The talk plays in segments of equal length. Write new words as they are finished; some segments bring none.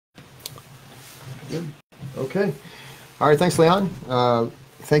Good. Okay. All right. Thanks, Leon.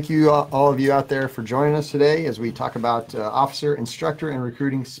 Thank you, all of you out there, for joining us today as we talk about officer, instructor, and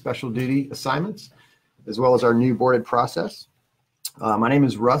recruiting special duty assignments, as well as our new boarded process. My name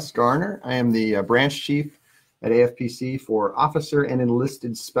is Russ Garner. I am the branch chief at AFPC for officer and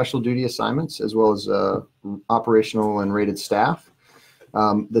enlisted special duty assignments, as well as operational and rated staff.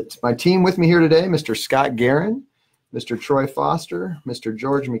 My team with me here today, Mr. Scott Guerin, Mr. Troy Foster, Mr.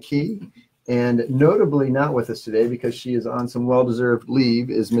 George McKee, and notably not with us today because she is on some well-deserved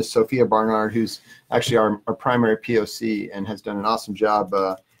leave is Miss Sophia Barnard, who's actually our primary POC and has done an awesome job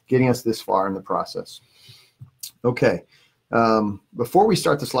getting us this far in the process. Okay. Before we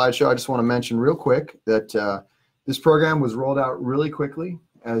start the slideshow, I just want to mention real quick that this program was rolled out really quickly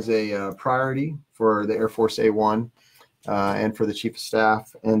as a priority for the Air Force A1 and for the Chief of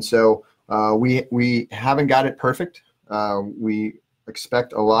Staff. And so we haven't got it perfect. We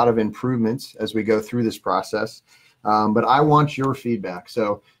expect a lot of improvements as we go through this process, but I want your feedback.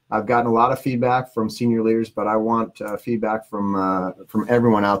 So I've gotten a lot of feedback from senior leaders, but I want feedback from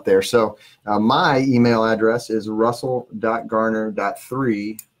everyone out there. So my email address is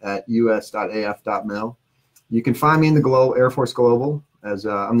russell.garner.3@us.af.mil. You can find me in the Air Force Global, as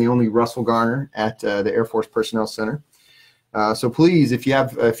I'm the only Russell Garner at the Air Force Personnel Center. So please, if you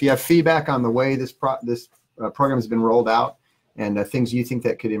have feedback on the way this program has been rolled out and things you think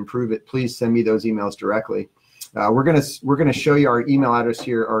that could improve it, please send me those emails directly. We're gonna show you our email address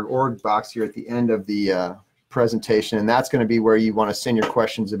here, our org box here at the end of the presentation, and that's going to be where you want to send your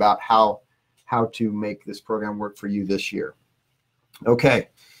questions about how to make this program work for you this year. Okay,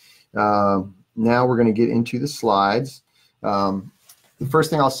 now we're going to get into the slides. The first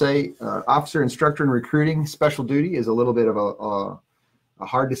thing I'll say, officer, instructor, and recruiting special duty is a little bit of a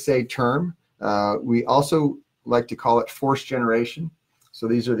hard to say term. We also like to call it force generation. So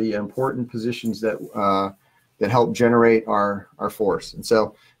these are the important positions that help generate our force. And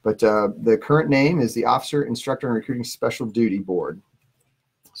so, but the current name is the Officer, Instructor, and Recruiting Special Duty Board.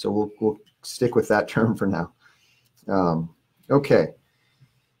 So we'll stick with that term for now. Okay.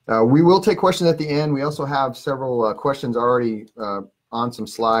 We will take questions at the end. We also have several questions already on some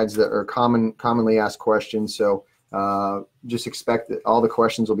slides that are commonly asked questions. So just expect that all the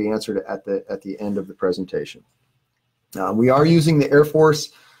questions will be answered at the end of the presentation. We are using the Air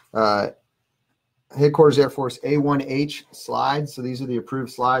Force Headquarters Air Force A1H slides. So these are the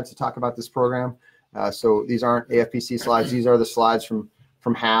approved slides to talk about this program. So these aren't AFPC slides. These are the slides from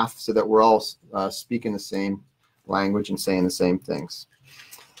HAF, so that we're all speaking the same language and saying the same things.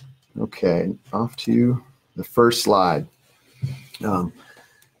 Okay, off to the first slide.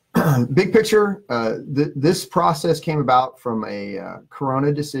 Big picture, this process came about from a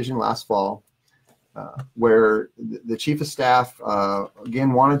Corona decision last fall, where the Chief of Staff,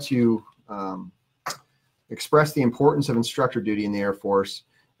 again, wanted to express the importance of instructor duty in the Air Force,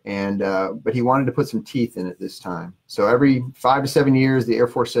 and but he wanted to put some teeth in it this time. So every 5 to 7 years, the Air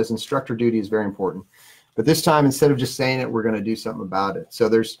Force says instructor duty is very important. But this time, instead of just saying it, we're going to do something about it. So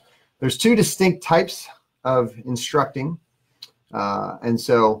there's two distinct types of instructing, and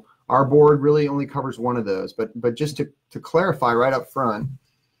so our board really only covers one of those. But just to clarify right up front,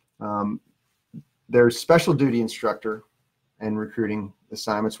 there's special duty instructor and recruiting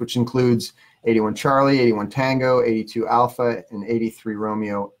assignments, which includes 81 Charlie, 81 Tango, 82 Alpha, and 83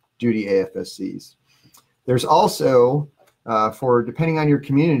 Romeo duty AFSCs. There's also, for depending on your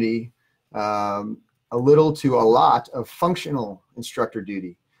community, a little to a lot of functional instructor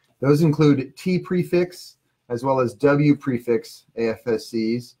duty. Those include T prefix as well as W prefix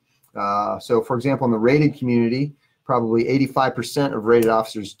AFSCs. So for example, in the rated community, probably 85% of rated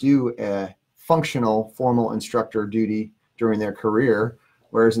officers do a functional formal instructor duty during their career,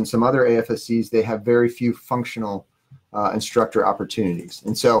 whereas in some other AFSCs, they have very few functional instructor opportunities.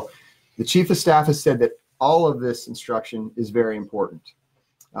 And so the Chief of Staff has said that all of this instruction is very important.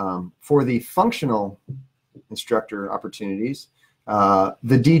 For the functional instructor opportunities, the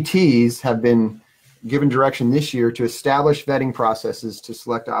DTs have been given direction this year to establish vetting processes to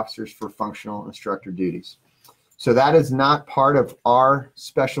select officers for functional instructor duties. So that is not part of our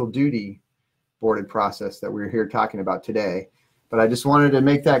special duty boarded process that we're here talking about today. But I just wanted to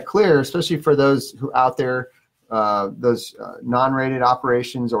make that clear, especially for those who out there, those non-rated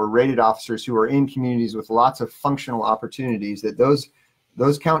operations or rated officers who are in communities with lots of functional opportunities, that those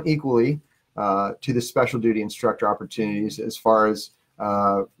count equally to the special duty instructor opportunities as far as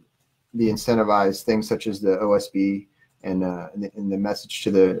the incentivized things such as the OSB and the message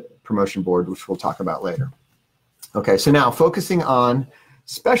to the promotion board, which we'll talk about later. Okay, so now focusing on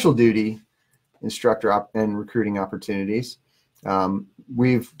special duty instructor and recruiting opportunities.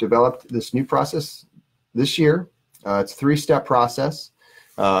 We've developed this new process this year. It's a 3-step process.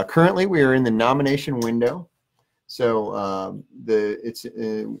 Currently, we are in the nomination window. So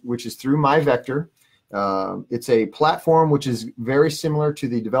which is through MyVector. It's a platform which is very similar to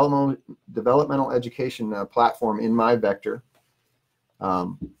the developmental education platform in MyVector,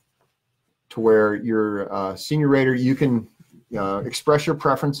 to where your senior rater, you can express your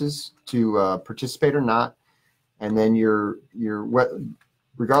preferences to participate or not, and then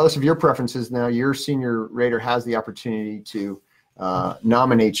regardless of your preferences, now your senior rater has the opportunity to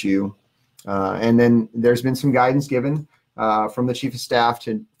nominate you. And then there's been some guidance given from the Chief of Staff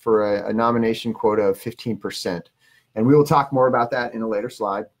for a nomination quota of 15%. And we will talk more about that in a later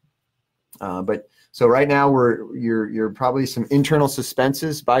slide. But so right now you're probably some internal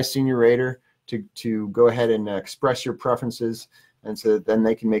suspenses by senior rater to go ahead and express your preferences, and so that then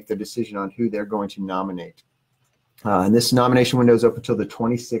they can make the decision on who they're going to nominate. And this nomination window is open until the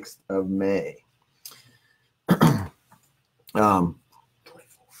 26th of May.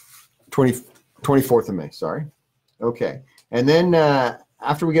 24th of May, sorry. Okay. And then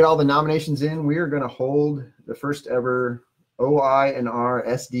after we get all the nominations in, we are going to hold the first ever OI&R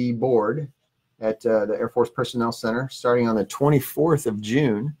SD board at the Air Force Personnel Center starting on the 24th of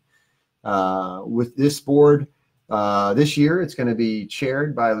June. With this board, this year, it's going to be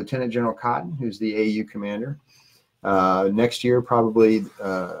chaired by Lieutenant General Cotton, who's the AU commander. Next year, probably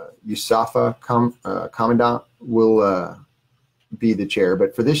USAFA Commandant will be the chair.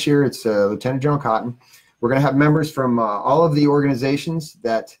 But for this year, it's Lieutenant General Cotton. We're going to have members from all of the organizations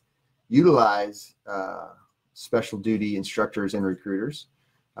that utilize special duty instructors and recruiters.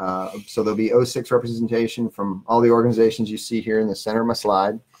 So there'll be 06 representation from all the organizations you see here in the center of my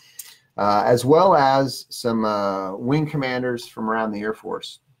slide, as well as some wing commanders from around the Air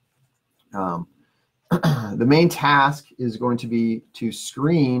Force. The main task is going to be to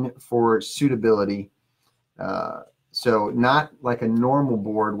screen for suitability. So not like a normal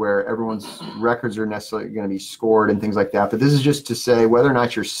board where everyone's records are necessarily going to be scored and things like that, but this is just to say whether or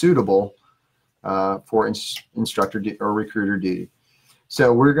not you're suitable for instructor or recruiter duty.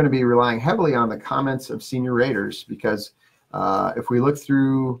 So we're going to be relying heavily on the comments of senior raters, because if we look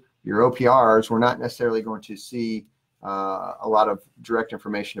through your OPRs, we're not necessarily going to see a lot of direct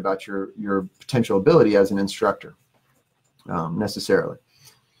information about your potential ability as an instructor necessarily.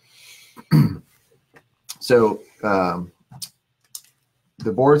 So the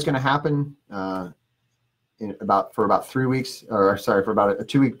board's going to happen for about 3 weeks, or sorry, for about a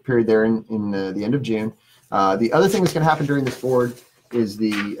 2-week period there in the end of June. The other thing that's going to happen during this board is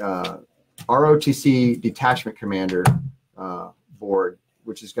the ROTC Detachment Commander board,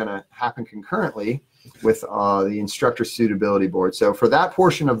 which is going to happen concurrently with the Instructor Suitability Board. So for that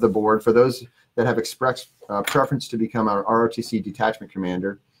portion of the board, for those that have expressed preference to become our ROTC Detachment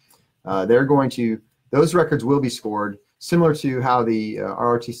Commander, those records will be scored similar to how the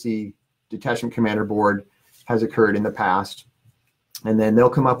ROTC Detachment Commander Board has occurred in the past. And then they'll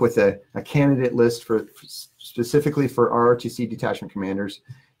come up with a candidate list specifically for ROTC Detachment Commanders.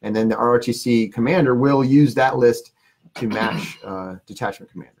 And then the ROTC Commander will use that list to match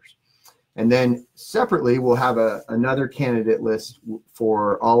detachment commanders. And then separately, we'll have another candidate list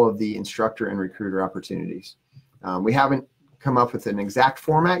for all of the instructor and recruiter opportunities. We haven't come up with an exact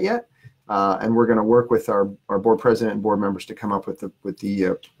format yet, and we're going to work with our board president and board members to come up with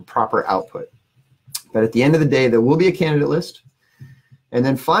the proper output. But at the end of the day, there will be a candidate list. And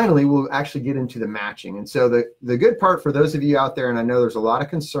then finally, we'll actually get into the matching. And so the good part for those of you out there, and I know there's a lot of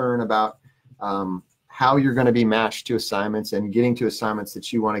concern about how you're going to be matched to assignments and getting to assignments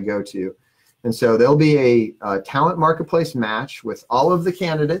that you want to go to. And so there'll be a talent marketplace match with all of the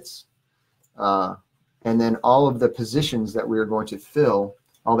candidates and then all of the positions that we're going to fill,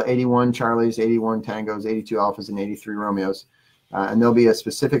 all the 81 Charlies, 81 Tangos, 82 Alphas, and 83 Romeos. And there'll be a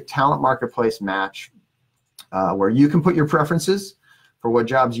specific talent marketplace match where you can put your preferences for what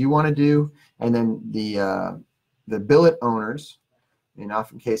jobs you want to do, and then the billet owners, in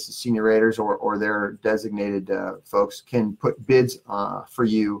often cases senior raters or their designated folks, can put bids for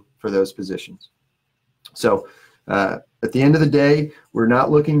you for those positions. So at the end of the day, we're not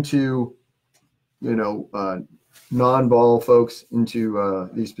looking to non-ball folks into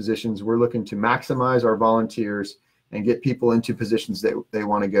these positions. We're looking to maximize our volunteers and get people into positions that they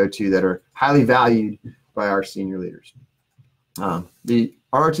want to go to that are highly valued by our senior leaders. The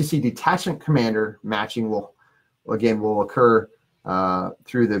ROTC Detachment Commander matching will occur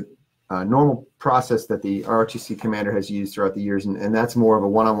through the normal process that the ROTC Commander has used throughout the years, and that's more of a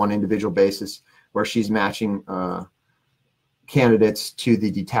one-on-one individual basis where she's matching candidates to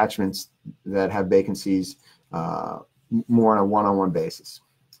the detachments that have vacancies more on a one-on-one basis.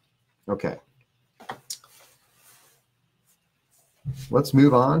 Okay. Let's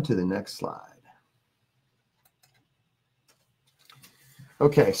move on to the next slide.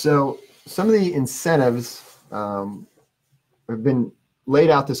 Okay, so some of the incentives have been laid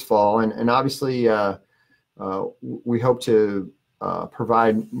out this fall, and obviously we hope to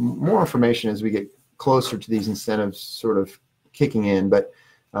provide more information as we get closer to these incentives sort of kicking in. But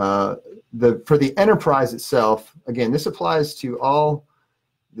for the enterprise itself, again, this applies to all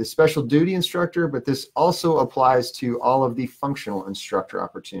the special duty instructor, but this also applies to all of the functional instructor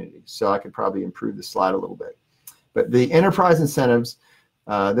opportunities. So I could probably improve the slide a little bit. But the enterprise incentives,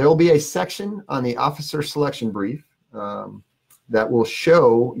 there will be a section on the officer selection brief that will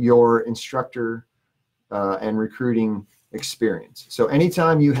show your instructor and recruiting experience. So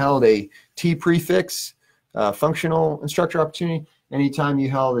anytime you held a T prefix functional instructor opportunity, anytime you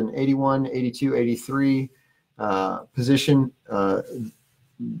held an 81, 82, 83 position,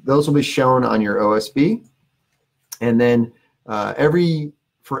 those will be shown on your OSB. And then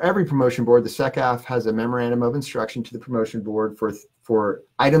for every promotion board, the SECAF has a memorandum of instruction to the promotion board for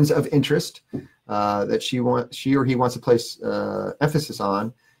items of interest that she or he wants to place emphasis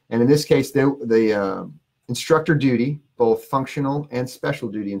on. And in this case, the instructor duty, both functional and special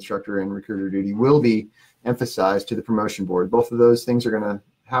duty instructor and recruiter duty, will be emphasized to the promotion board. Both of those things are going to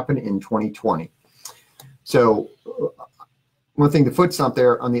happen in 2020. So one thing to foot stomp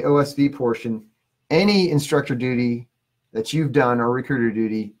there on the OSB portion, any instructor duty that you've done or recruiter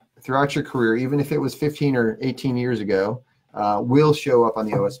duty throughout your career, even if it was 15 or 18 years ago, will show up on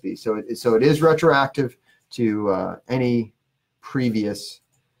the OSB. So it is retroactive to any previous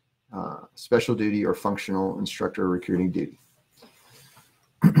special duty or functional instructor recruiting duty.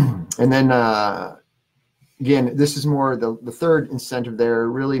 And then again, this is more the third incentive there,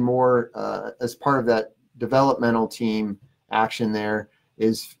 really more as part of that developmental team action there,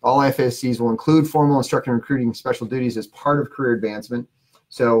 is all FSCs will include formal instructor and recruiting special duties as part of career advancement.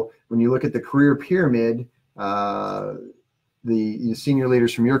 So when you look at the career pyramid, the senior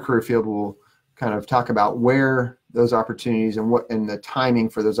leaders from your career field will kind of talk about where those opportunities and the timing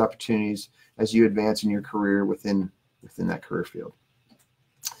for those opportunities as you advance in your career within that career field.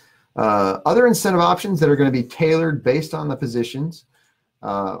 Other incentive options that are going to be tailored based on the positions.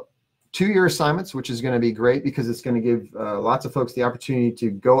 2-year assignments, which is going to be great because it's going to give lots of folks the opportunity to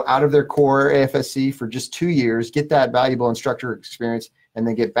go out of their core AFSC for just 2 years, get that valuable instructor experience, and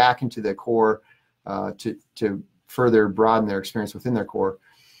then get back into the core to further broaden their experience within their core.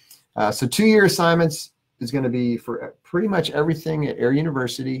 So 2-year assignments is going to be for pretty much everything at Air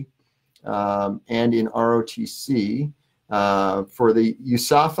University and in ROTC. For the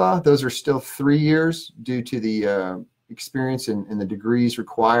USAFA, those are still 3 years due to the experience and the degrees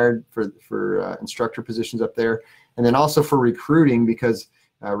required for instructor positions up there. And then also for recruiting, because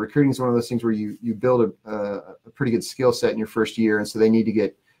recruiting is one of those things where you build a pretty good skill set in your first year, and so they need to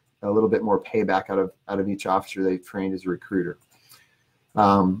get a little bit more payback out of each officer they've trained as a recruiter.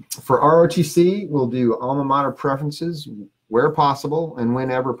 For ROTC, we'll do alma mater preferences where possible and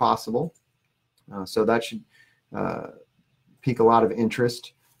whenever possible. So that should pique a lot of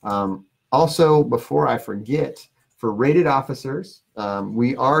interest. Also, before I forget, for rated officers,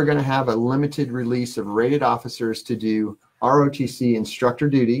 we are going to have a limited release of rated officers to do ROTC instructor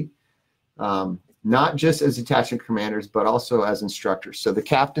duty, not just as detachment commanders, but also as instructors. So the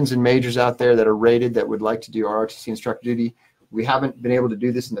captains and majors out there that are rated that would like to do ROTC instructor duty, we haven't been able to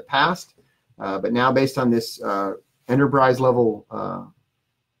do this in the past, but now based on this enterprise level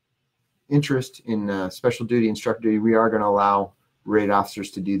interest in special duty instructor duty, we are going to allow rated officers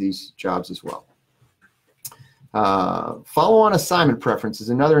to do these jobs as well. Follow-on assignment preference is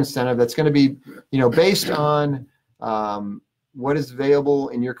another incentive that's going to be, based on what is available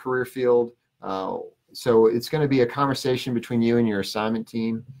in your career field. So it's going to be a conversation between you and your assignment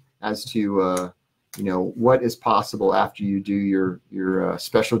team as to what is possible after you do your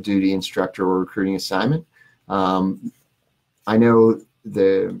special duty instructor or recruiting assignment. I know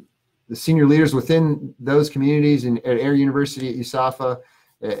the senior leaders within those communities at Air University, at USAFA,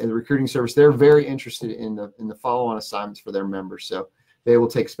 and the recruiting service, they're very interested in the follow-on assignments for their members, so they will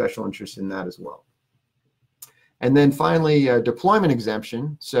take special interest in that as well. And then finally, deployment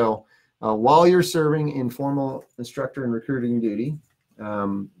exemption. So while you're serving in formal instructor and recruiting duty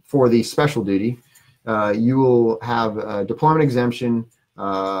for the special duty, you will have a deployment exemption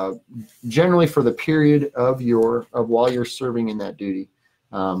generally for the period of while you're serving in that duty.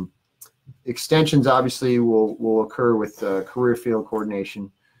 Extensions obviously will occur with career field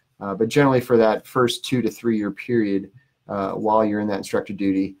coordination, but generally for that first 2 to 3 year period while you're in that instructor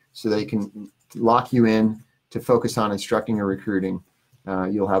duty, so they can lock you in to focus on instructing or recruiting,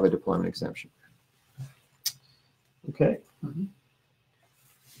 you'll have a deployment exemption. Okay.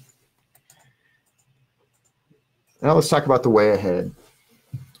 Now let's talk about the way ahead.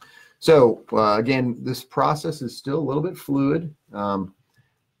 So again, this process is still a little bit fluid,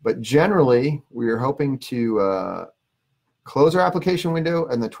 but generally we are hoping to close our application window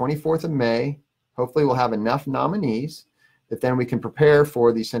on the 24th of May. Hopefully we'll have enough nominees that then we can prepare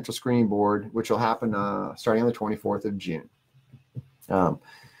for the central screening board, which will happen starting on the 24th of June.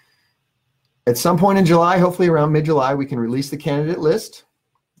 At some point in July, hopefully around mid-July, we can release the candidate list.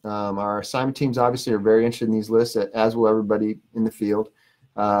 Our assignment teams obviously are very interested in these lists, as will everybody in the field.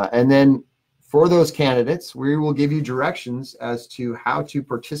 And then for those candidates, we will give you directions as to how to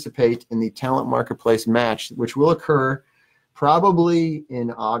participate in the talent marketplace match, which will occur probably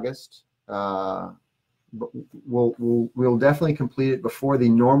in August. But we'll definitely complete it before the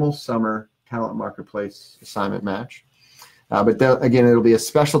normal summer talent marketplace assignment match. But again, it'll be a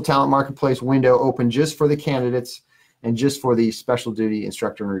special talent marketplace window open just for the candidates and just for the special duty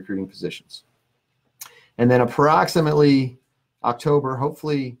instructor and recruiting positions. And then approximately October,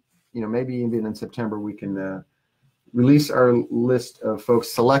 hopefully, maybe even in September, we can release our list of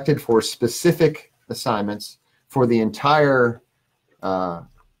folks selected for specific assignments for the entire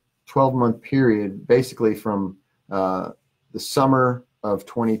 12-month period, basically from the summer of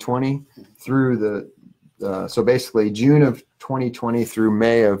 2020 through so basically June of 2020 through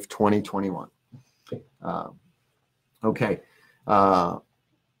May of 2021. Okay.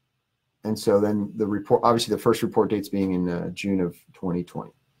 And so then the report, obviously the first report dates being in June of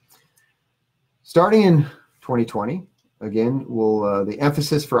 2020. Starting in 2020, again, the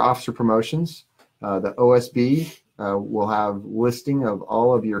emphasis for officer promotions, the OSB will have listing of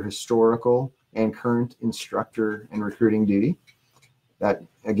all of your historical and current instructor and recruiting duty. That,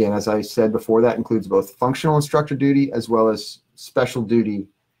 again, as I said before, that includes both functional instructor duty as well as special duty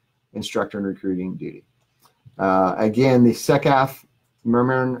instructor and recruiting duty. Again, the SECAF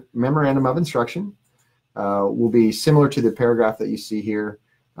Memorandum of Instruction will be similar to the paragraph that you see here,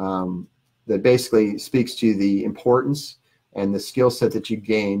 that basically speaks to the importance and the skill set that you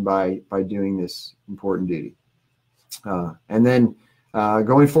gain by doing this important duty. And then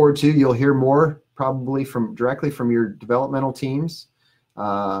going forward too, you'll hear more probably directly from your developmental teams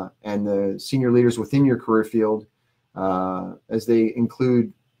and the senior leaders within your career field as they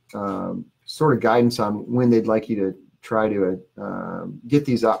include sort of guidance on when they'd like you to try to get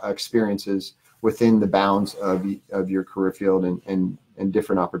these experiences within the bounds of your career field and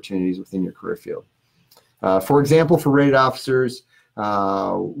different opportunities within your career field. For example, for rated officers,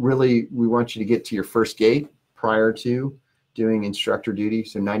 really we want you to get to your first gate prior to doing instructor duty,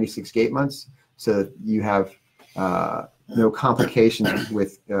 so 96 gate months, so that you have no complications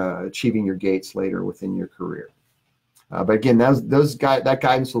with achieving your gates later within your career. But again, that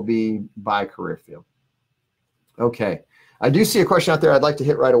guidance will be by career field. Okay, I do see a question out there I'd like to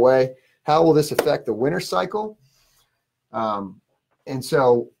hit right away. How will this affect the winter cycle? And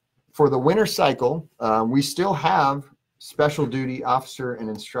so for the winter cycle, we still have special duty officer and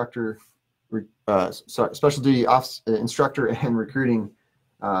instructor, special duty officer, instructor and recruiting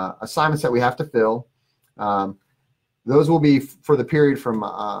assignments that we have to fill. Those will be for the period from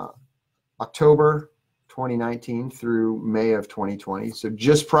October 2019 through May of 2020. So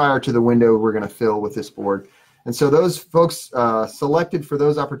just prior to the window we're going to fill with this board. And so those folks selected for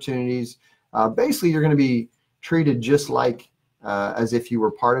those opportunities, basically you're going to be treated just like as if you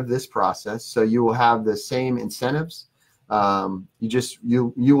were part of this process. So you will have the same incentives.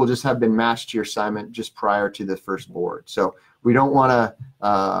 You will just have been matched to your assignment just prior to the first board. So we don't want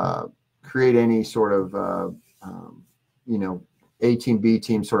to create any sort of A team, B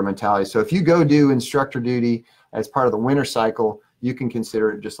team sort of mentality. So if you go do instructor duty as part of the winter cycle, you can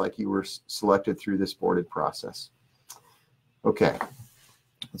consider it just like you were selected through this boarded process. Okay,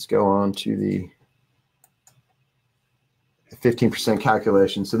 let's go on to the 15%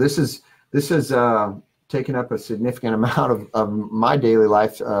 calculation. So this is taken up a significant amount of my daily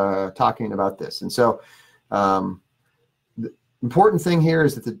life talking about this. And so the important thing here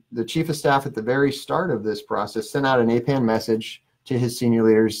is that the chief of staff at the very start of this process sent out an APAN message to his senior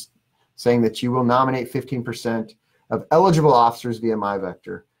leaders saying that you will nominate 15% of eligible officers via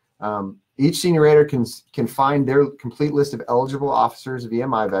MyVector. Each senior rater can find their complete list of eligible officers via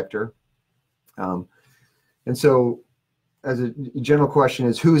MyVector. And so as a general question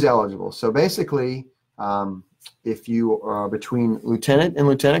is who's eligible? So basically, if you are between lieutenant and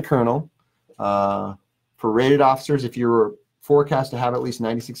lieutenant colonel, for rated officers, if you're forecast to have at least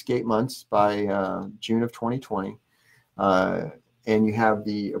 96 gate months by June of 2020, and you have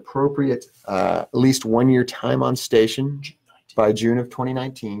the appropriate at least 1 year time on station by June of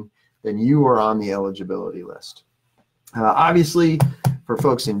 2019, then you are on the eligibility list. Obviously, for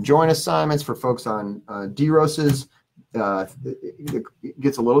folks in joint assignments, for folks on DROSs, it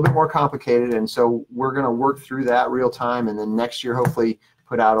gets a little bit more complicated, and so we're going to work through that real time, and then next year hopefully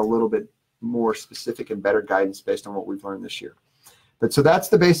put out a little bit more specific and better guidance based on what we've learned this year. But so that's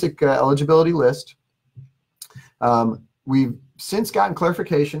the basic eligibility list. We've since gotten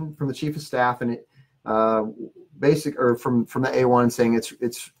clarification from the Chief of Staff and from the A1 saying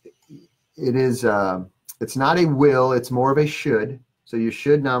it's not a will, it's more of a should. So you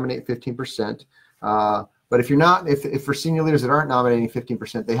should nominate 15%. But if for senior leaders that aren't nominating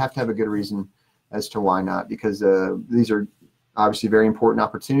 15%, they have to have a good reason as to why not, because these are obviously very important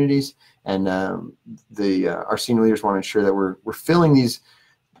opportunities, and our senior leaders want to ensure that we're filling these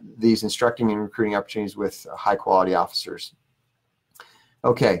instructing and recruiting opportunities with high quality officers.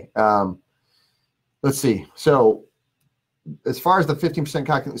 Okay, let's see. So as far as the 15%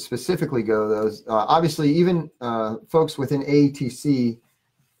 calculation specifically go, those obviously even folks within AETC,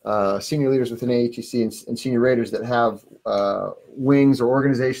 senior leaders within AETC and senior raters that have wings or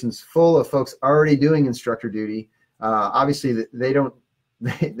organizations full of folks already doing instructor duty, obviously they don't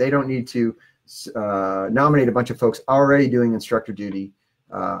need to nominate a bunch of folks already doing instructor duty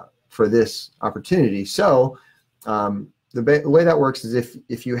for this opportunity. So the way that works is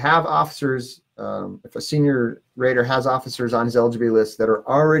if you have officers, if a senior rater has officers on his eligibility list that are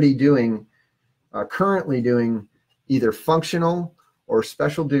already currently doing either functional or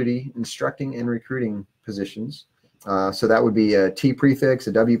special duty instructing and recruiting positions, so that would be a T prefix,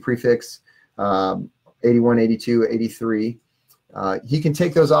 a W prefix, 81, 82, 83. He can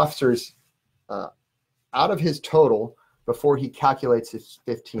take those officers out of his total before he calculates his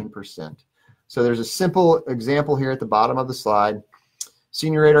 15%. So there's a simple example here at the bottom of the slide.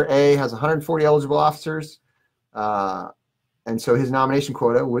 Senior Rater A has 140 eligible officers, and so his nomination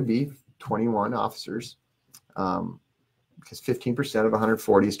quota would be 21 officers, because 15% of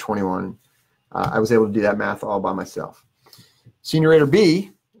 140 is 21. I was able to do that math all by myself. Senior Rater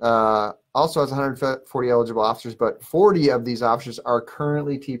B also has 140 eligible officers, but 40 of these officers are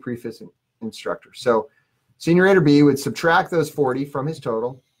currently T prefix instructors. So Senior Rater B would subtract those 40 from his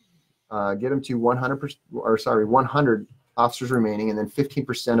total, get him to 100 officers remaining, and then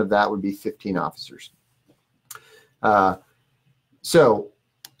 15% of that would be 15 officers. So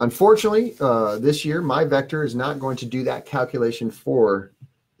unfortunately, this year my vector is not going to do that calculation for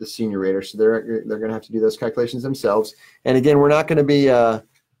the senior rater, so they're going to have to do those calculations themselves. And again, we're not going to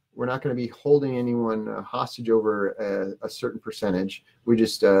be holding anyone hostage over a certain percentage. We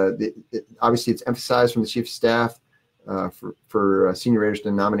just obviously it's emphasized from the Chief of Staff for senior raters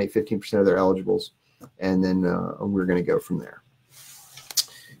to nominate 15% of their eligibles, and then we're going to go from there.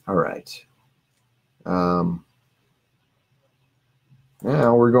 All right.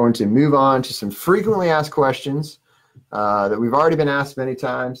 Now we're going to move on to some frequently asked questions that we've already been asked many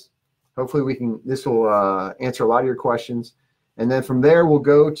times. Hopefully this will answer a lot of your questions. And then from there, we'll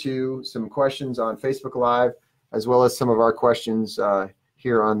go to some questions on Facebook Live, as well as some of our questions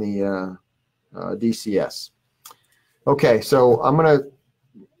here on the DCS. Okay, so I'll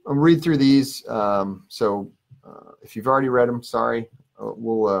read through these. If you've already read them, sorry.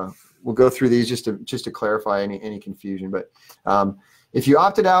 We'll go through these just to clarify any confusion. But if you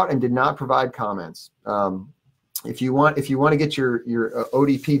opted out and did not provide comments, if you want to get your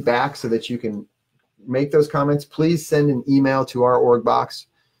ODP back so that you can make those comments, please send an email to our org box,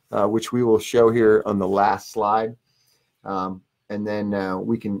 which we will show here on the last slide, and then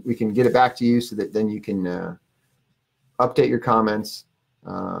we can get it back to you so that then you can update your comments,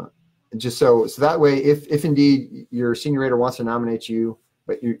 just so that way, if indeed your senior rater wants to nominate you,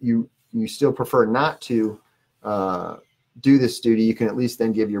 but you still prefer not to do this duty, you can at least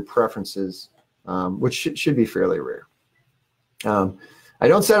then give your preferences, which should be fairly rare. I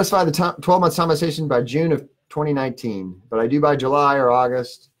don't satisfy the 12-month compensation by June of 2019, but I do by July or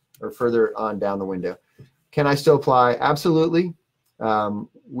August or further on down the window. Can I still apply? Absolutely.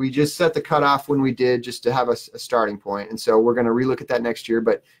 We just set the cutoff when we did, just to have a starting point, and so we're going to relook at that next year.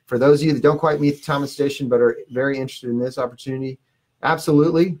 But for those of you that don't quite meet the compensation but are very interested in this opportunity,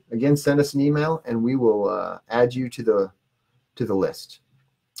 absolutely. Again, send us an email and we will add you to the list.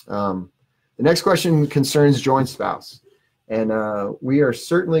 The next question concerns joint spouse. And we are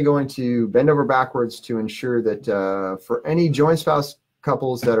certainly going to bend over backwards to ensure that for any joint spouse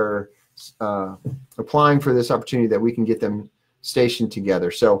couples that are applying for this opportunity, that we can get them stationed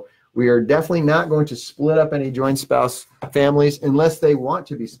together. So we are definitely not going to split up any joint spouse families unless they want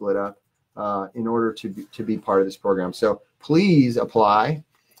to be split up. in order to be part of this program. So please apply,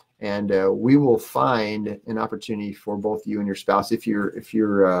 and we will find an opportunity for both you and your spouse, if you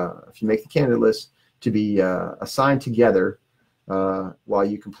make the candidate list, to be assigned together while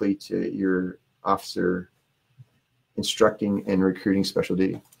you complete your officer instructing and recruiting special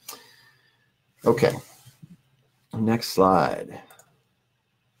duty. Okay, next slide.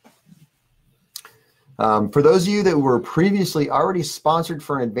 For those of you that were previously already sponsored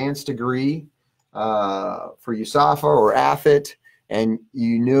for an advanced degree for USAFA or AFIT, and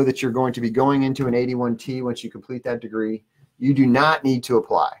you know that you're going to be going into an 81T once you complete that degree, you do not need to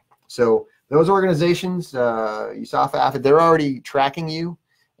apply. So those organizations, USAFA, AFIT, they're already tracking you,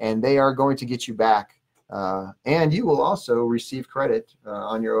 and they are going to get you back. And you will also receive credit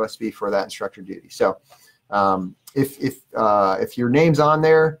on your OSB for that instructor duty. So if your name's on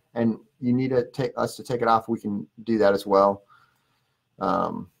there and you need us to take it off, we can do that as well.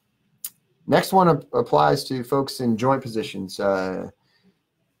 Next one applies to folks in joint positions. So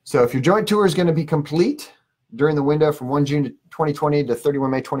if your joint tour is going to be complete during the window from 1 June 2020 to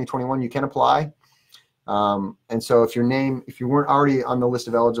 31 May 2021, you can apply. And so if you weren't already on the list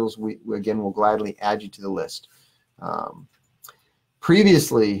of eligibles, we again will gladly add you to the list.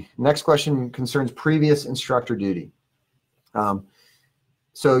 Previously, next question concerns previous instructor duty.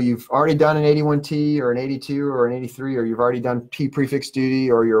 So you've already done an 81T or an 82 or an 83, or you've already done P prefix duty,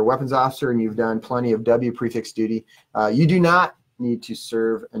 or you're a weapons officer and you've done plenty of W prefix duty. You do not need to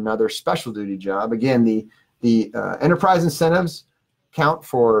serve another special duty job. Again, the enterprise incentives count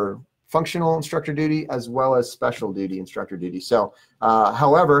for functional instructor duty as well as special duty instructor duty. So,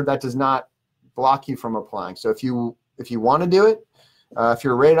 however, that does not block you from applying. So if you want to do it, if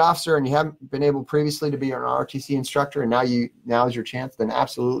you're a rated officer and you haven't been able previously to be an ROTC instructor, and now is your chance, then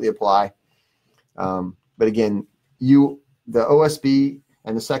absolutely apply. But again, the OSB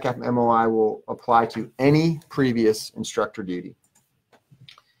and the SECAF MOI will apply to any previous instructor duty.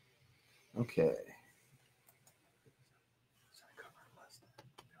 Okay.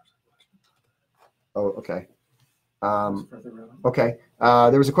 Oh, okay. Okay.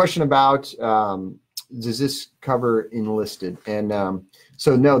 There was a question about does this cover enlisted? And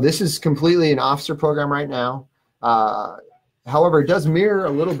so no, this is completely an officer program right now. However, it does mirror a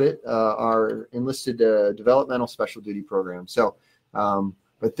little bit our enlisted developmental special duty program. So,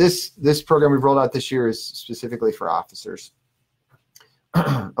 but this program we've rolled out this year is specifically for officers.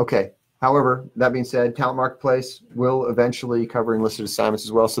 Okay. However, that being said, Talent Marketplace will eventually cover enlisted assignments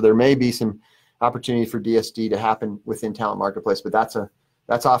as well. So there may be some opportunity for DSD to happen within Talent Marketplace, but that's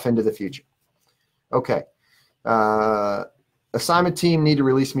off into the future. Okay. Assignment team need to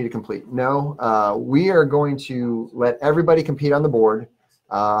release me to complete. No, we are going to let everybody compete on the board,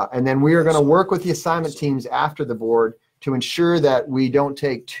 and then we are going to work with the assignment teams after the board to ensure that we don't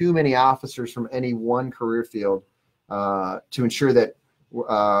take too many officers from any one career field, to ensure that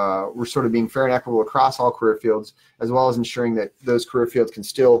we're sort of being fair and equitable across all career fields, as well as ensuring that those career fields can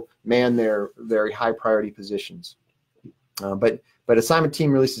still man their very high priority positions. But assignment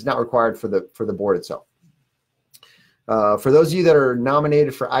team release is not required for the board itself. For those of you that are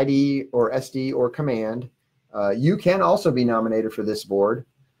nominated for ID or SD or command, you can also be nominated for this board.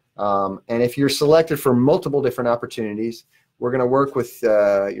 And if you're selected for multiple different opportunities, we're going to work with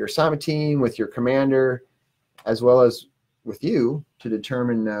your assignment team, with your commander, as well as with you to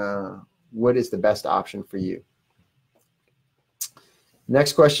determine what is the best option for you.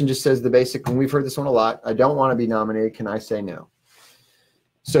 Next question just says the basic, and we've heard this one a lot, I don't want to be nominated, can I say no?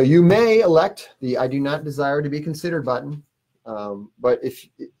 So you may elect the I do not desire to be considered button, but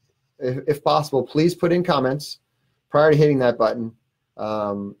if possible, please put in comments prior to hitting that button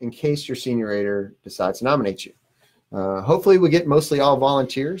in case your senior rater decides to nominate you. Hopefully we get mostly all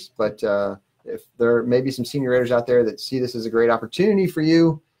volunteers, but if there may be some senior raters out there that see this as a great opportunity for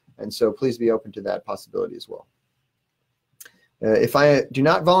you, and so please be open to that possibility as well. If I do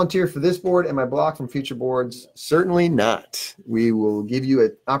not volunteer for this board, am I blocked from future boards? Certainly not. We will give you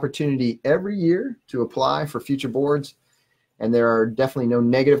an opportunity every year to apply for future boards, and there are definitely no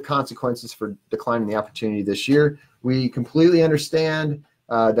negative consequences for declining the opportunity this year. We completely understand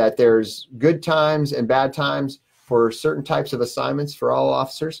that there's good times and bad times for certain types of assignments for all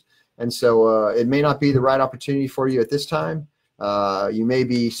officers. And so it may not be the right opportunity for you at this time. You may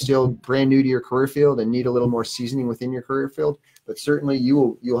be still brand new to your career field and need a little more seasoning within your career field, but certainly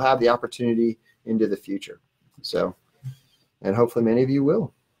you'll have the opportunity into the future. So, and hopefully many of you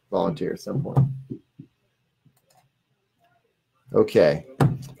will volunteer at some point. Okay.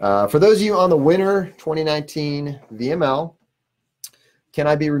 For those of you on the winter 2019 VML, can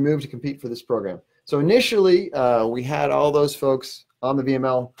I be removed to compete for this program? So initially, we had all those folks on the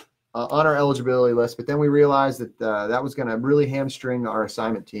VML on our eligibility list, but then we realized that that was going to really hamstring our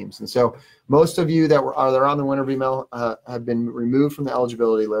assignment teams. And so most of you that are on the winter VML have been removed from the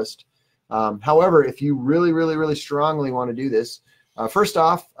eligibility list. However, if you really, really, really strongly want to do this, first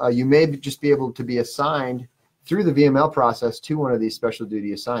off, you may just be able to be assigned through the VML process to one of these special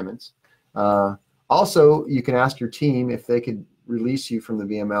duty assignments. Also, you can ask your team if they could release you from the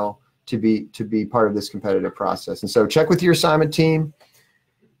VML to be part of this competitive process. And so check with your assignment team.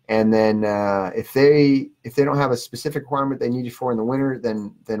 And then if they don't have a specific requirement they need you for in the winter,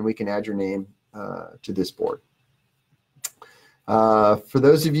 then we can add your name to this board. For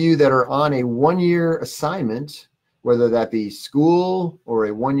those of you that are on a one-year assignment, whether that be school or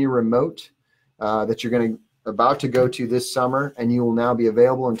a one-year remote that you're about to go to this summer, and you will now be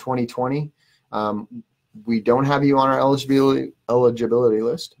available in 2020, we don't have you on our eligibility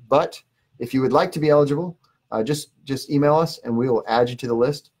list. But if you would like to be eligible, just email us and we will add you to the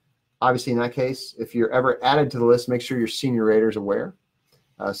list. Obviously, in that case, if you're ever added to the list, make sure your senior rater is aware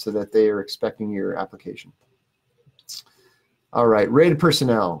so that they are expecting your application. All right, rated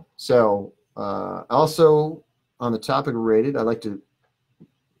personnel. So also on the topic of rated, I'd like to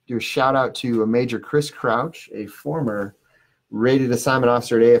do a shout out to Major Chris Crouch, a former rated assignment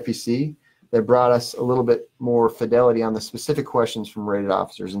officer at AFPC, that brought us a little bit more fidelity on the specific questions from rated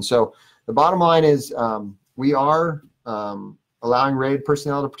officers. And so the bottom line is we are allowing rated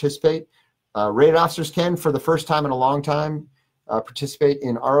personnel to participate. Rated officers can, for the first time in a long time, participate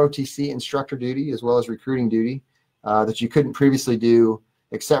in ROTC instructor duty as well as recruiting duty that you couldn't previously do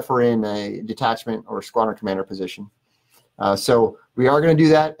except for in a detachment or squadron commander position. So we are going to do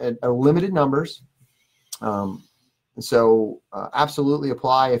that at limited numbers. So absolutely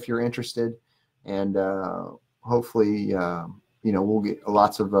apply if you're interested, and hopefully we'll get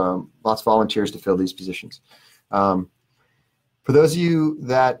lots of volunteers to fill these positions. For those of you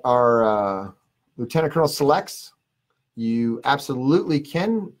that are Lieutenant Colonel Selects, you absolutely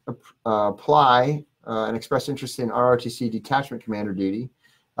can apply and express interest in ROTC detachment commander duty.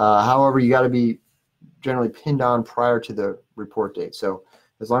 However, you got to be generally pinned on prior to the report date. So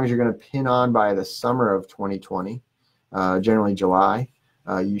as long as you're going to pin on by the summer of 2020, generally July,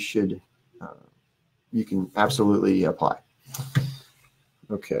 you can absolutely apply.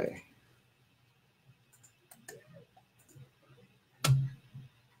 Okay.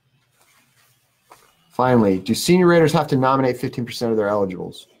 Finally, do senior raters have to nominate 15% of their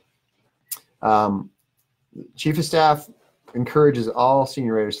eligibles? Chief of Staff encourages all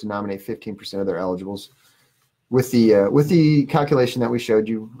senior raters to nominate 15% of their eligibles with the calculation that we showed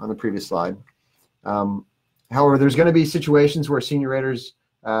you on the previous slide. However, there's going to be situations where senior raters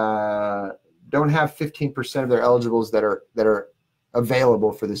don't have 15% of their eligibles that are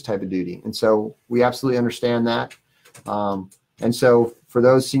available for this type of duty, and so we absolutely understand that. And so for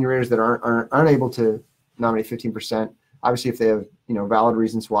those senior raters that aren't able to nominate 15%, obviously if they have valid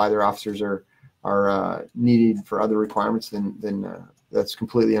reasons why their officers are needed for other requirements, then that's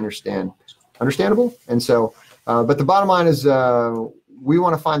completely understandable. And so, but the bottom line is we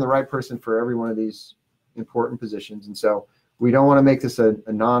want to find the right person for every one of these important positions, and so we don't want to make this a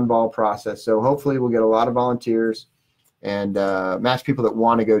non-ball process. So hopefully we'll get a lot of volunteers and match people that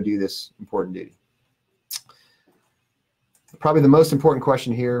want to go do this important duty. Probably the most important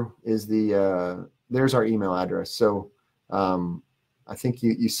question here is there's our email address. So I think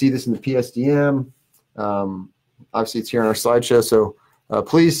you see this in the PSDM. Obviously, it's here on our slideshow. So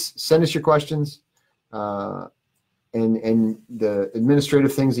please send us your questions and the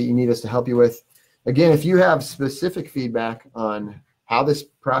administrative things that you need us to help you with. Again, if you have specific feedback on how this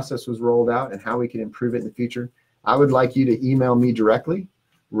process was rolled out and how we can improve it in the future, I would like you to email me directly,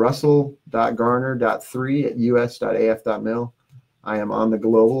 russell.garner.3@us.af.mil. I am on the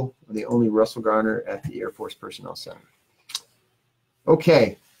global, the only Russell Garner at the Air Force Personnel Center.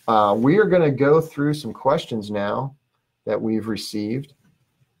 Okay, we are going to go through some questions now that we've received.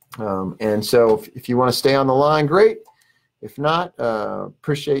 And so if you want to stay on the line, great. If not,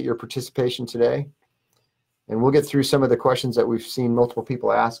 appreciate your participation today. And we'll get through some of the questions that we've seen multiple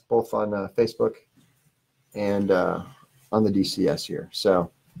people ask, both on Facebook and on the DCS here. So,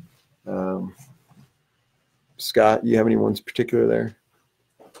 Scott, you have any ones particular there?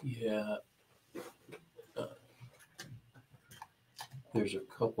 Yeah. There's a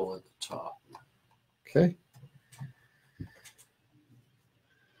couple at the top. Okay.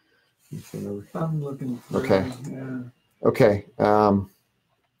 I'm looking. Okay. Yeah. Okay.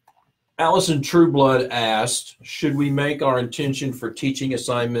 Allison Trueblood asked, should we make our intention for teaching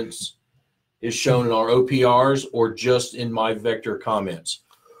assignments is shown in our OPRs or just in my vector comments?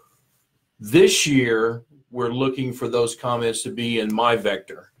 This year, we're looking for those comments to be in my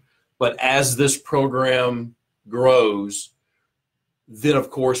vector. But as this program grows, then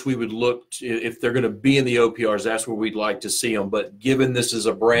of course we would look to, if they're going to be in the OPRs, that's where we'd like to see them. But given this is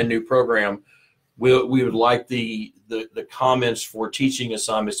a brand new program, we would like the comments for teaching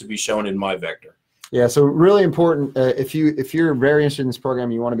assignments to be shown in my vector. Yeah, so really important. If you're very interested in this program,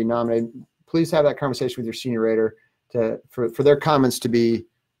 and you want to be nominated, please have that conversation with your senior rater for their comments to be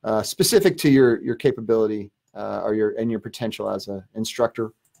specific to your capability or your potential as an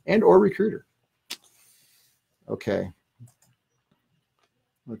instructor and or recruiter. Okay.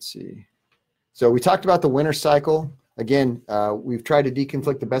 Let's see. So we talked about the winter cycle. Again, we've tried to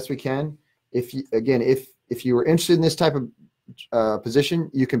deconflict the best we can. If you were interested in this type of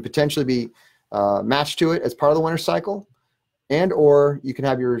position, you can potentially be matched to it as part of the winter cycle, and or you can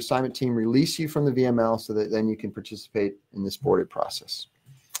have your assignment team release you from the VML so that then you can participate in this boarded process.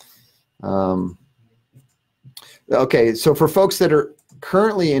 Okay, so for folks that are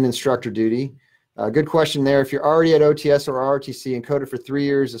currently in instructor duty, good question there. If you're already at OTS or ROTC and coded for 3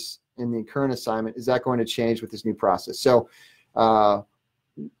 years in the current assignment, is that going to change with this new process? So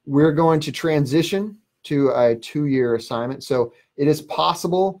we're going to transition to a 2-year assignment. So it is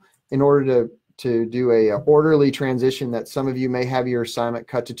possible, in order to do a orderly transition, that some of you may have your assignment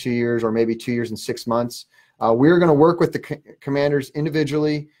cut to 2 years or maybe 2 years and 6 months. We're going to work with the commanders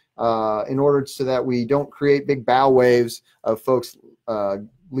individually in order so that we don't create big bow waves of folks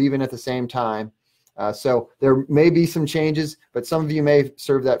leaving at the same time. So there may be some changes, but some of you may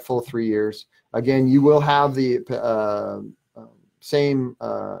serve that full 3 years. Again, you will have the same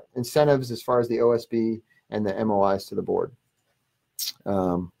incentives as far as the OSB and the MOIs to the board.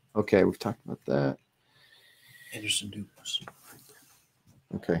 Okay, we've talked about that. Anderson Dumas.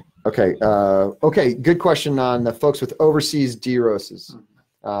 Okay. Okay. Good question on the folks with overseas DROSs.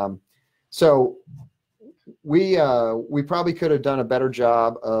 So we probably could have done a better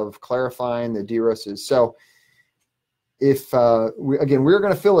job of clarifying the DROSs. So if we're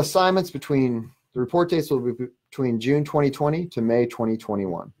going to fill assignments between the report dates will be between June 2020 to May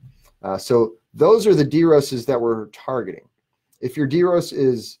 2021. So those are the DROSs that we're targeting. If your DROS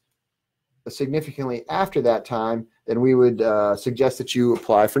is significantly after that time, then we would suggest that you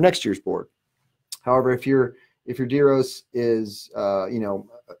apply for next year's board. However, if your DROS is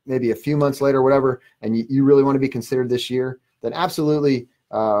maybe a few months later or whatever, and you really want to be considered this year, then absolutely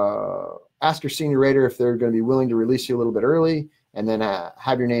ask your senior rater if they're going to be willing to release you a little bit early, and then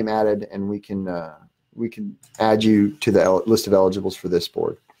have your name added, and we can add you to the list of eligibles for this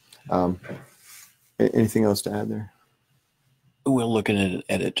board. Anything else to add there? We're looking at an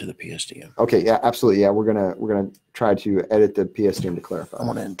edit to the PSDM. Okay, yeah, absolutely. Yeah, we're gonna try to edit the PSDM to clarify. I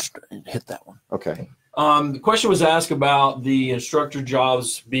want to hit that one. Okay. The question was asked about the instructor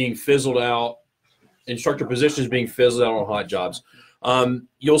jobs being fizzled out, instructor positions being fizzled out on hot jobs.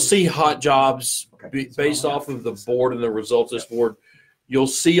 You'll see hot jobs based off of the board and the results of this board. You'll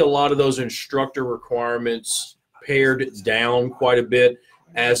see a lot of those instructor requirements pared down quite a bit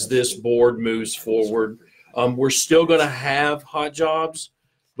as this board moves forward. We're still going to have hot jobs,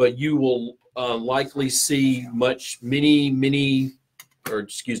 but you will likely see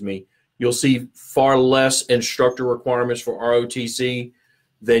you'll see far less instructor requirements for ROTC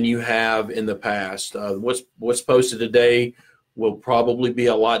than you have in the past. What's posted today will probably be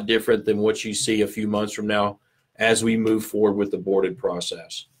a lot different than what you see a few months from now as we move forward with the boarded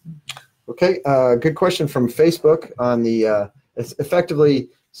process. Okay, good question from Facebook on the it's effectively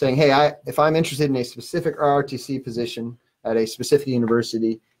saying, hey, if I'm interested in a specific ROTC position at a specific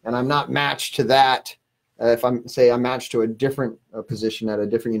university and I'm not matched to that, if I'm matched to a different position at a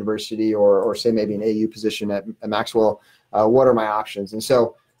different university, or say maybe an AU position at Maxwell, what are my options? And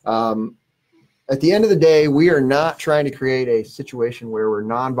so at the end of the day, we are not trying to create a situation where we're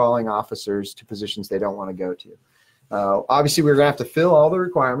non-balling officers to positions they don't want to go to. Obviously, we're going to have to fill all the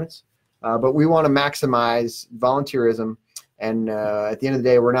requirements, but we want to maximize volunteerism. And at the end of the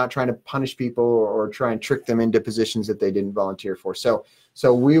day, we're not trying to punish people or try and trick them into positions that they didn't volunteer for. So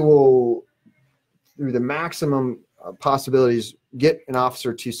we will, through the maximum possibilities, get an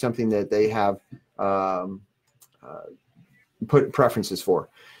officer to something that they have put preferences for.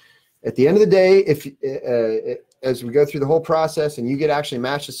 At the end of the day, if as we go through the whole process and you get actually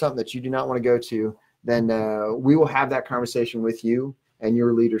matched to something that you do not want to go to, then we will have that conversation with you and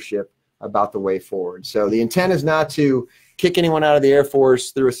your leadership about the way forward. So the intent is not to kick anyone out of the Air Force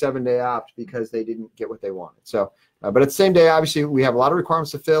through a 7-day opt because they didn't get what they wanted. So, but at the same day, obviously, we have a lot of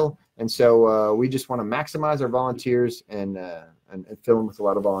requirements to fill, and so we just want to maximize our volunteers and fill them with a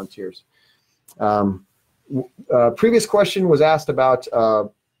lot of volunteers. Previous question was asked about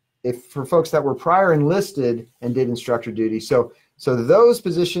if for folks that were prior enlisted and did instructor duty. So So those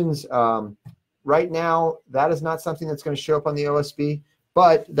positions, right now, that is not something that's going to show up on the OSB,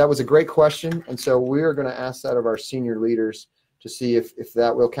 but that was a great question. And so we're going to ask that of our senior leaders to see if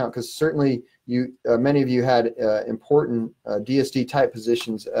that will count, because certainly many of you had important DSD type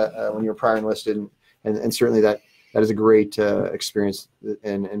positions when you were prior enlisted, and certainly that is a great experience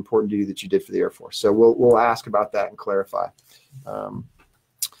and important duty that you did for the Air Force. So we'll ask about that and clarify.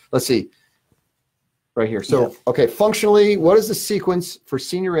 Let's see. Right here. So, okay, functionally, what is the sequence for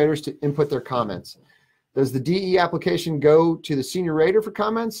senior raters to input their comments? Does the DE application go to the senior rater for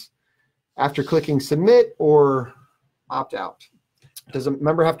comments after clicking submit or opt out? Does a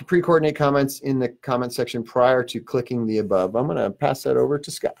member have to pre-coordinate comments in the comment section prior to clicking the above? I'm going to pass that over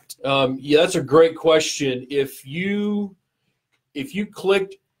to Scott. Yeah, that's a great question. If you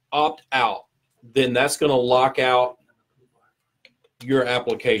clicked opt out, then that's going to lock out your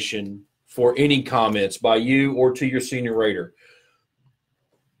application for any comments by you or to your senior rater.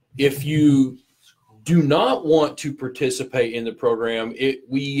 If you do not want to participate in the program,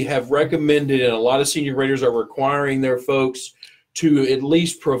 we have recommended, and a lot of senior raters are requiring their folks to at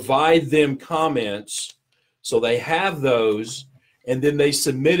least provide them comments so they have those, and then they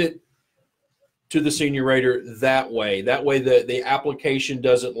submit it to the senior rater that way. That way the application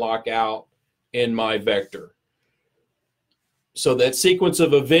doesn't lock out in my vector. So that sequence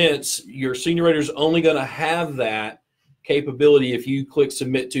of events, your senior rater is only going to have that capability if you click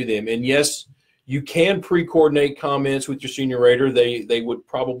submit to them. And yes, you can pre-coordinate comments with your senior rater. They would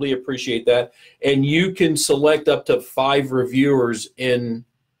probably appreciate that. And you can select up to 5 reviewers in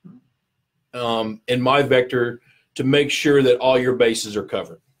my vector to make sure that all your bases are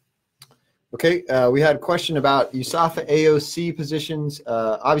covered. Okay, we had a question about USAFA AOC positions,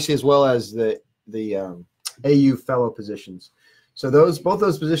 obviously, as well as the AU fellow positions. So both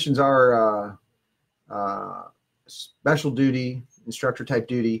those positions are special duty, instructor type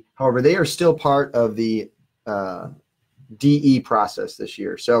duty. However, they are still part of the DE process this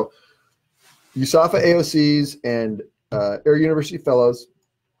year. So USAFA AOCs and Air University fellows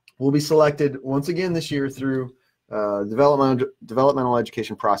will be selected once again this year through developmental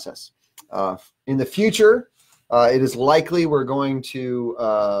education process. In the future, it is likely we're going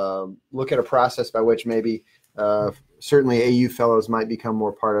to look at a process by which maybe certainly AU fellows might become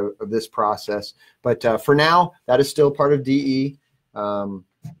more part of this process. But for now, that is still part of DE. And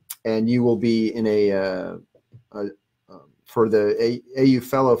you will be in for the AU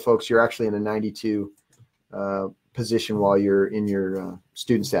fellow folks, you're actually in a 92 position while you're in your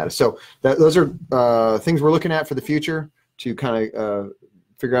student status. So those are things we're looking at for the future to kind of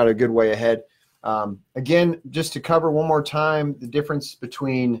figure out a good way ahead. Again, just to cover one more time, the difference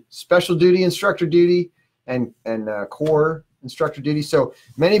between special duty instructor duty and core instructor duty. So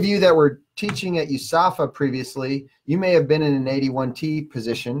many of you that were teaching at USAFA previously, you may have been in an 81T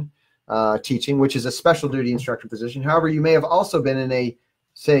position teaching, which is a special duty instructor position. However, you may have also been in a,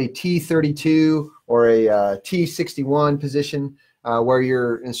 say, T32 or a T61 position where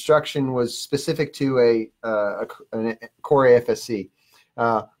your instruction was specific to a core AFSC.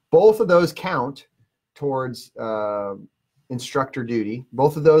 Both of those count towards instructor duty.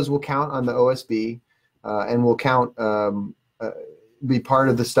 Both of those will count on the OSB and will count, be part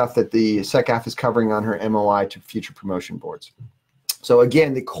of the stuff that the SECAF is covering on her MOI to future promotion boards. So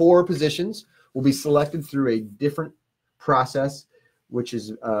again, the core positions will be selected through a different process, which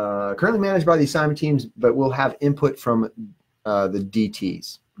is currently managed by the assignment teams, but will have input from the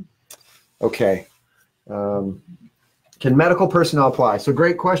DTs. Okay. Can medical personnel apply? So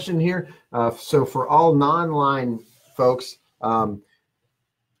great question here. So for all non-line folks,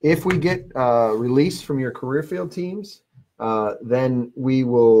 if we get released from your career field teams, then we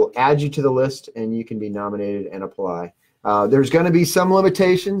will add you to the list and you can be nominated and apply. There's going to be some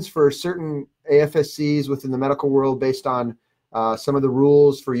limitations for certain AFSCs within the medical world based on some of the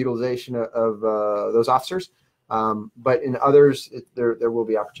rules for utilization of those officers. But in others, there will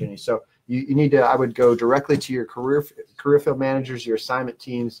be opportunities. So you need to, I would go directly to your career field managers, your assignment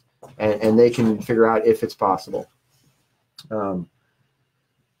teams, and they can figure out if it's possible.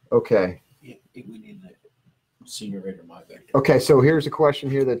 Okay. We need the senior rater my vector. Okay, so here's a question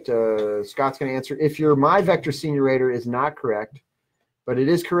here that Scott's going to answer. If your my vector senior rater is not correct, but it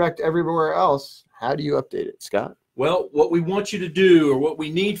is correct everywhere else, how do you update it, Scott? Well, what we want you to do, or what we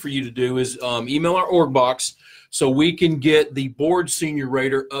need for you to do, is email our org box so we can get the board senior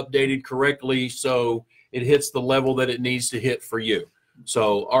rater updated correctly so it hits the level that it needs to hit for you.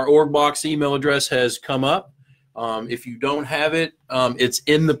 So our org box email address has come up. If you don't have it, it's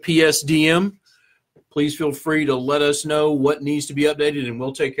in the PSDM. Please feel free to let us know what needs to be updated, and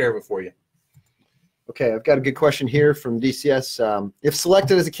we'll take care of it for you. Okay, I've got a good question here from DCS. If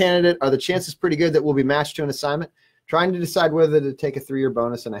selected as a candidate, are the chances pretty good that we'll be matched to an assignment? Trying to decide whether to take a 3-year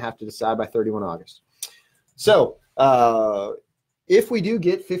bonus, and I have to decide by 31 August. So if we do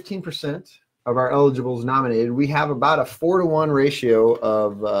get 15% of our eligibles nominated, we have about a 4-to-1 ratio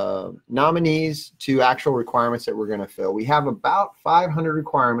of nominees to actual requirements that we're going to fill. We have about 500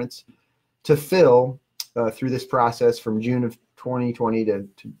 requirements to fill through this process from June of 2020 to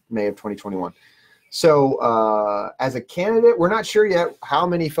May of 2021. So as a candidate, we're not sure yet how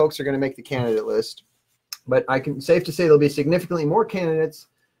many folks are going to make the candidate list, but I can safe to say there'll be significantly more candidates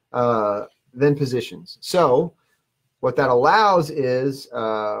than positions. So what that allows is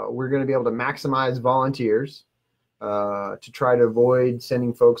we're going to be able to maximize volunteers to try to avoid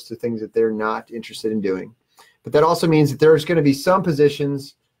sending folks to things that they're not interested in doing. But that also means that there's going to be some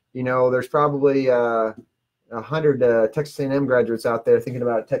positions, you know, there's probably 100 Texas A&M graduates out there thinking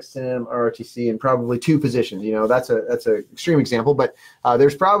about Texas A&M ROTC and probably 2 positions. You know, that's an extreme example, but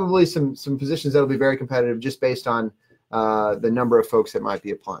there's probably some positions that'll be very competitive just based on the number of folks that might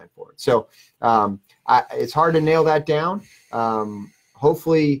be applying for it. So it's hard to nail that down.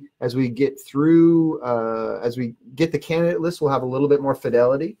 Hopefully, as we get through, as we get the candidate list, we'll have a little bit more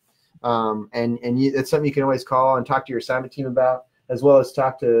fidelity. It's something you can always call and talk to your assignment team about, as well as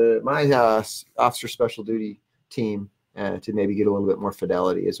talk to my officer special duty team to maybe get a little bit more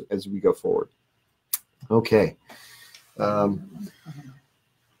fidelity as we go forward. Okay.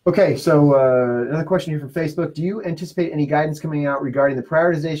 Okay, so another question here from Facebook. Do you anticipate any guidance coming out regarding the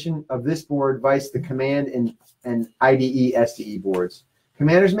prioritization of this board vice the command and IDE SDE boards?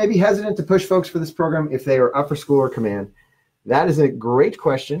 Commanders may be hesitant to push folks for this program if they are up for school or command. That is a great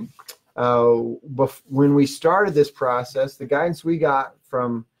question. When we started this process, the guidance we got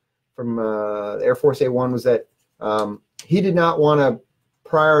from Air Force A1 was that he did not want to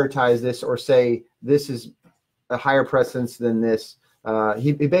prioritize this or say this is a higher precedence than this.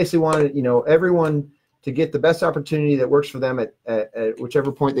 He basically wanted, you know, everyone to get the best opportunity that works for them at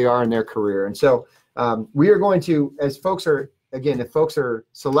whichever point they are in their career. And so we are going to, as folks are, again, if folks are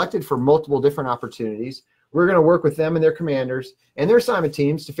selected for multiple different opportunities, we're going to work with them and their commanders and their assignment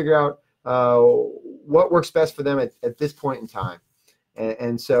teams to figure out what works best for them at this point in time.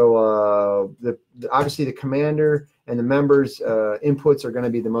 And so obviously the commander and the members' inputs are going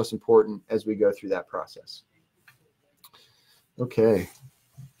to be the most important as we go through that process. Okay.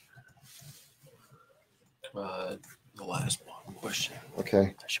 The last one question.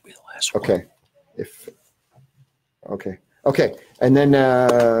 Okay. That should be the last one. Okay. Okay. And then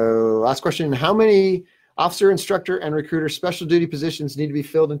last question. How many officer, instructor, and recruiter special duty positions need to be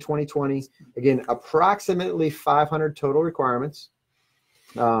filled in 2020? Again, approximately 500 total requirements.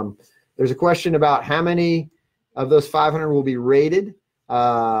 There's a question about how many of those 500 will be rated,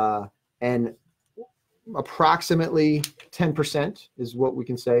 and approximately 10% is what we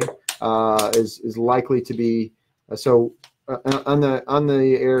can say is likely to be. So on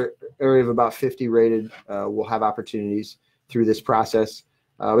the area of about 50 rated, we'll have opportunities through this process.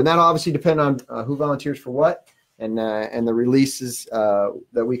 And that'll obviously depend on who volunteers for what and the releases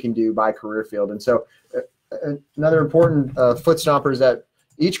that we can do by career field. And so another important foot stomper is that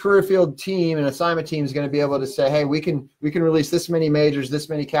each career field team and assignment team is going to be able to say, hey, we can release this many majors, this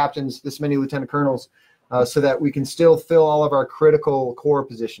many captains, this many lieutenant colonels, so that we can still fill all of our critical core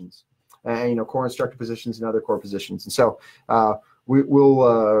positions, and you know, core instructor positions and other core positions. And so we're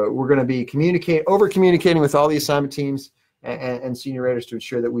going to be over communicating with all the assignment teams and senior raters to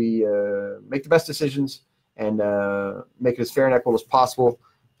ensure that we make the best decisions and make it as fair and equitable as possible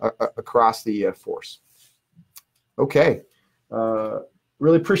across the force. Okay.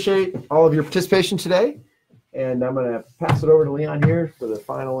 Really appreciate all of your participation today, and I'm going to pass it over to Leon here for the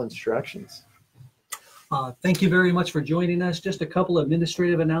final instructions. Thank you very much for joining us. Just a couple of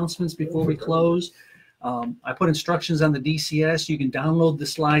administrative announcements before we close. I put instructions on the DCS. You can download the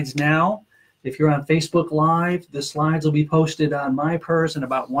slides now. If you're on Facebook Live, the slides will be posted on MyPERS in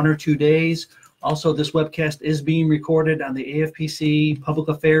about 1 or 2 days. Also, this webcast is being recorded on the AFPC Public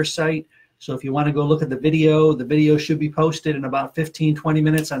Affairs site. So if you want to go look at the video should be posted in about 15-20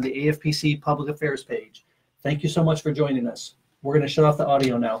 minutes on the AFPC Public Affairs page. Thank you so much for joining us. We're going to shut off the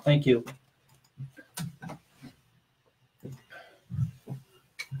audio now. Thank you.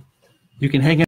 You can hang out.